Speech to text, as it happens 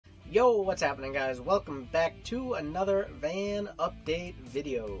Yo, what's happening, guys? Welcome back to another van update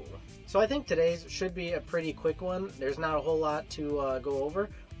video. So I think today's should be a pretty quick one. There's not a whole lot to go over,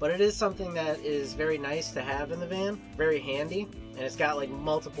 but it is something that is very nice to have in the van, very handy, and it's got like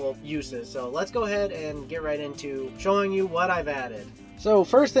multiple uses. So let's go ahead and get right into showing you what I've added. So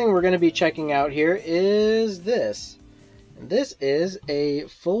first thing we're going to be checking out here is this. And this is a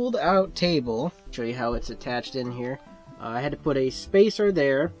fold out table. I'll show you how it's attached in here. I had to put a spacer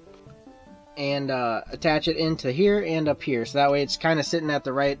there and attach it into here and up here, so that way it's kind of sitting at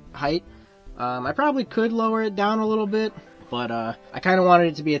the right height. I probably could lower it down a little bit, but I kind of wanted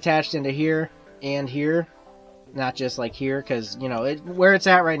it to be attached into here and here, not just like here, because you know where it's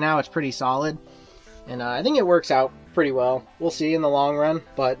at right now it's pretty solid, and I think it works out pretty well. We'll see in the long run,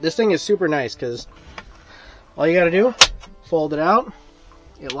 but this thing is super nice because all you got to do, fold it out,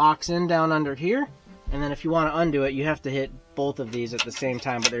 it locks in down under here, and then if you want to undo it, you have to hit both of these at the same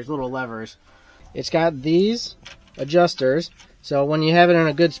time, but there's little levers. It's got these adjusters, so when you have it in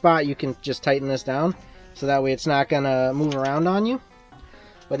a good spot, you can just tighten this down, so that way it's not gonna move around on you.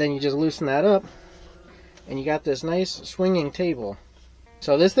 But then you just loosen that up, and you got this nice swinging table.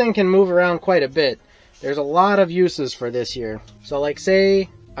 So this thing can move around quite a bit. There's a lot of uses for this here. So like say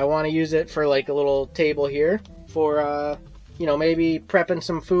I want to use it for like a little table here for you know, maybe prepping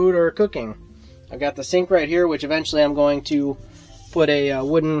some food or cooking. I've got the sink right here, which eventually I'm going to put a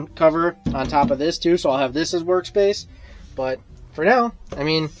wooden cover on top of this too, so I'll have this as workspace. But for now, I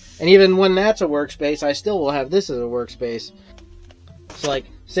mean, and even when that's a workspace, I still will have this as a workspace. So like,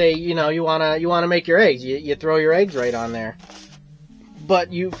 say, you know, you wanna make your eggs, you throw your eggs right on there.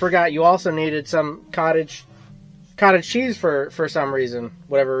 But you forgot you also needed some cottage cheese for some reason,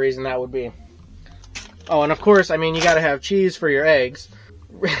 whatever reason that would be. Oh, and of course, I mean, you gotta have cheese for your eggs.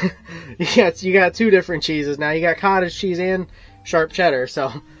 You got two different cheeses now. You got cottage cheese and sharp cheddar,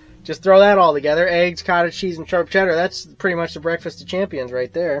 so just throw that all together. Eggs, cottage cheese, and sharp cheddar. That's pretty much the breakfast of champions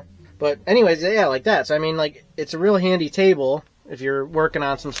right there. But anyways, yeah, like that. So I mean, like, it's a real handy table if you're working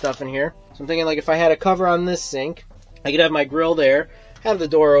on some stuff in here. So I'm thinking, like, if I had a cover on this sink, I could have my grill there, have the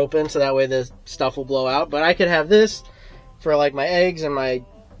door open so that way the stuff will blow out. But I could have this for like my eggs and my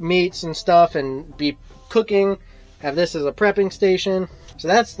meats and stuff and be cooking, have this as a prepping station. So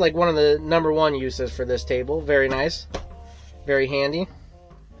that's like one of the #1 uses for this table. Very nice, very handy.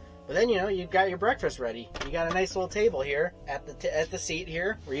 But then, you know, you've got your breakfast ready. You got a nice little table here at the seat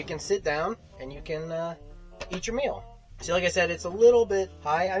here where you can sit down and you can eat your meal. See, like I said, it's a little bit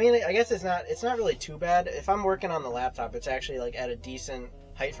high. I mean, I guess it's not really too bad. If I'm working on the laptop, it's actually like at a decent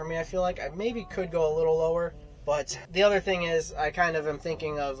height for me. I feel like I maybe could go a little lower. But the other thing is, I kind of am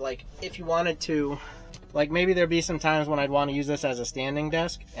thinking of, like, if you wanted to, like, maybe there'd be some times when I'd want to use this as a standing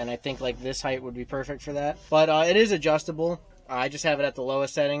desk, and I think like this height would be perfect for that. But it is adjustable. I just have it at the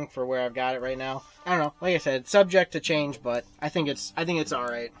lowest setting for where I've got it right now. I don't know, like I said, subject to change, but I think it's all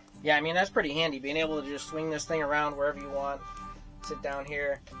right. Yeah, I mean, that's pretty handy, being able to just swing this thing around wherever you want, sit down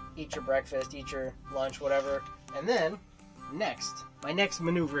here, eat your breakfast, eat your lunch, whatever. And then my next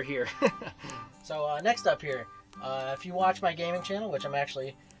maneuver here. So next up here, if you watch my gaming channel, which I'm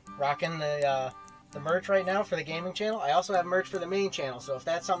actually rocking the merch right now for the gaming channel, I also have merch for the main channel. So if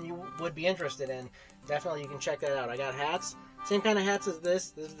that's something you would be interested in, definitely you can check that out. I got hats, same kind of hats as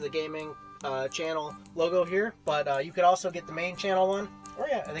this. This is the gaming channel logo here, but you could also get the main channel one, or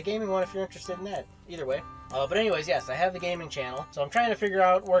yeah, the gaming one if you're interested in that. Either way. But anyways, yes, I have the gaming channel, so I'm trying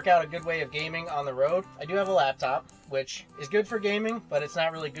to work out a good way of gaming on the road. I do have a laptop, which is good for gaming, but it's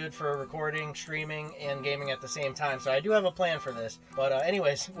not really good for recording, streaming, and gaming at the same time. So I do have a plan for this. But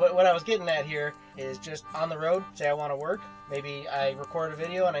anyways, what I was getting at here is just on the road, say I want to work. Maybe I record a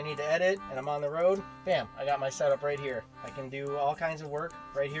video and I need to edit, and I'm on the road. Bam, I got my setup right here. I can do all kinds of work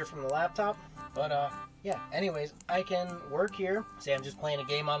right here from the laptop. But yeah, anyways, I can work here. Say I'm just playing a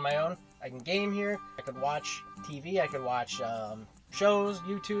game on my own. I can game here. I could watch TV. I could watch shows,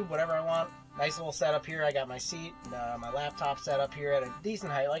 YouTube, whatever I want. Nice little setup here. I got my seat, my laptop set up here at a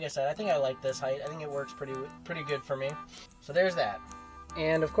decent height. Like I said, I think I like this height. I think it works pretty good for me. So there's that.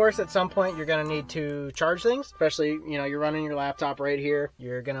 And of course, at some point, you're going to need to charge things, especially, you know, you're running your laptop right here.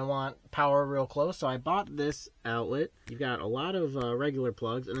 You're going to want power real close. So I bought this outlet. You've got a lot of regular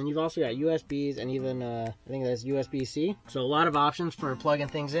plugs, and then you've also got USBs and even, I think that's USB-C. So a lot of options for plugging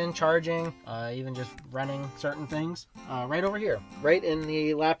things in, charging, even just running certain things right over here, right in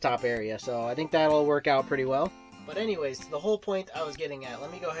the laptop area. So I think that'll work out pretty well. But anyways, the whole point I was getting at,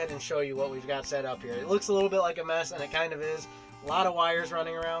 let me go ahead and show you what we've got set up here. It looks a little bit like a mess, and it kind of is. A lot of wires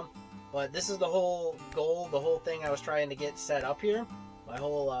running around, but this is the whole goal, the whole thing I was trying to get set up here. My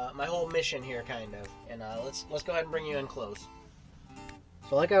whole mission here, kind of. And let's go ahead and bring you in close.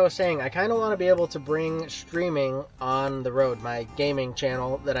 So like I was saying, I kind of want to be able to bring streaming on the road, my gaming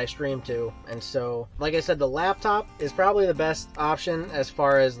channel that I stream to. And so, like I said, the laptop is probably the best option as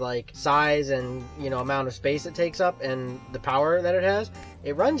far as like size and, you know, amount of space it takes up and the power that it has.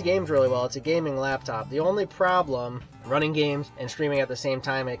 It runs games really well. It's a gaming laptop. The only problem, running games and streaming at the same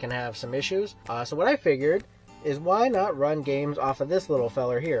time, it can have some issues. So what I figured is why not run games off of this little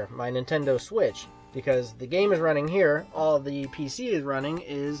feller here, my Nintendo Switch. Because the game is running here, all the PC is running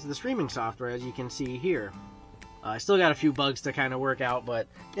is the streaming software, as you can see here. I still got a few bugs to kind of work out, but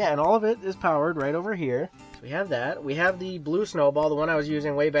yeah, and all of it is powered right over here. So we have that. We have the blue snowball, the one I was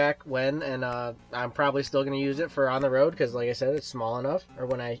using way back when, and I'm probably still going to use it for on the road, because like I said, it's small enough. Or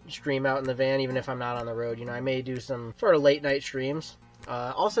when I stream out in the van, even if I'm not on the road, you know, I may do some sort of late night streams.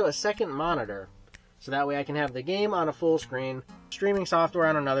 Also a second monitor, so that way I can have the game on a full screen, streaming software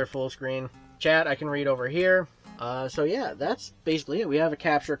on another full screen. Chat I can read over here. So yeah, that's basically it. We have a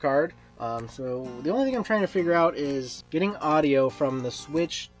capture card. So the only thing I'm trying to figure out is getting audio from the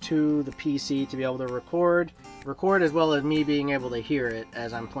Switch to the PC to be able to record as well as me being able to hear it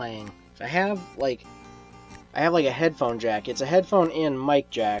as I'm playing. So I have like a headphone jack. It's a headphone and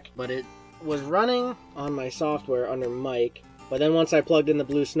mic jack, but it was running on my software under mic. But then once I plugged in the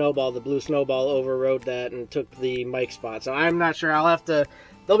blue snowball overrode that and took the mic spot. So I'm not sure.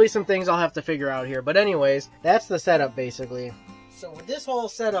 There'll be some things I'll have to figure out here. But anyways, that's the setup basically. So with this whole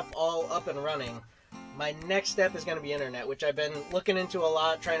setup all up and running, my next step is going to be internet, which I've been looking into a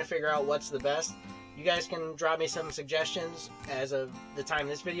lot, trying to figure out what's the best. You guys can drop me some suggestions as of the time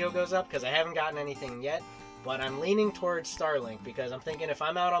this video goes up, because I haven't gotten anything yet. But I'm leaning towards Starlink, because I'm thinking if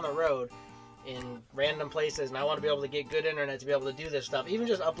I'm out on the road in random places and I want to be able to get good internet to be able to do this stuff, even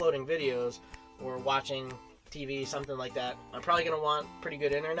just uploading videos or watching TV, something like that, I'm probably going to want pretty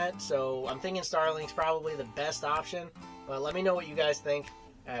good internet. So I'm thinking Starlink's probably the best option, but let me know what you guys think,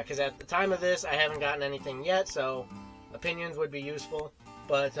 because at the time of this I haven't gotten anything yet, so opinions would be useful.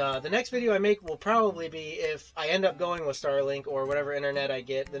 But the next video I make will probably be, if I end up going with Starlink or whatever internet I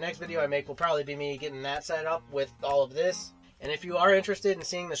get, the next video I make will probably be me getting that set up with all of this. And if you are interested in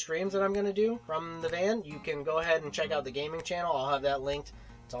seeing the streams that I'm going to do from the van, you can go ahead and check out the gaming channel. I'll have that linked.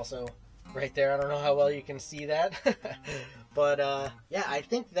 It's also right there. I don't know how well you can see that. But yeah, I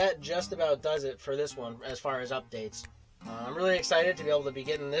think that just about does it for this one as far as updates. I'm really excited to be able to be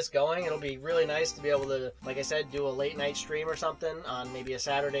getting this going. It'll be really nice to be able to, like I said, do a late night stream or something on maybe a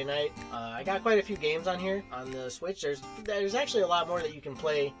Saturday night. I got quite a few games on here on the Switch. There's actually a lot more that you can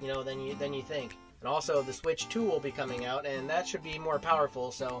play, you know, than you think. And also the Switch 2 will be coming out, and that should be more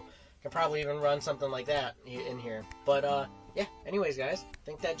powerful, so I can probably even run something like that in here. But yeah, anyways guys, I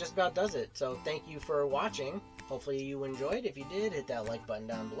think that just about does it. So thank you for watching. Hopefully you enjoyed. If you did, hit that like button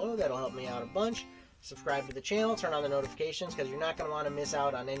down below. That'll help me out a bunch. Subscribe to the channel, turn on the notifications, because you're not going to want to miss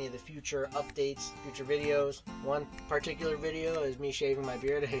out on any of the future updates, future videos. One particular video is me shaving my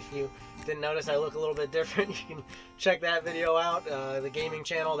beard. If you didn't notice, I look a little bit different. You can check that video out. The gaming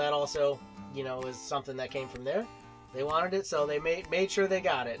channel, that also, you know, is something that came from there. They wanted it, so they made sure they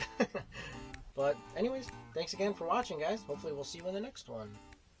got it. But anyways, thanks again for watching, guys. Hopefully we'll see you in the next one.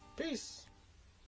 Peace!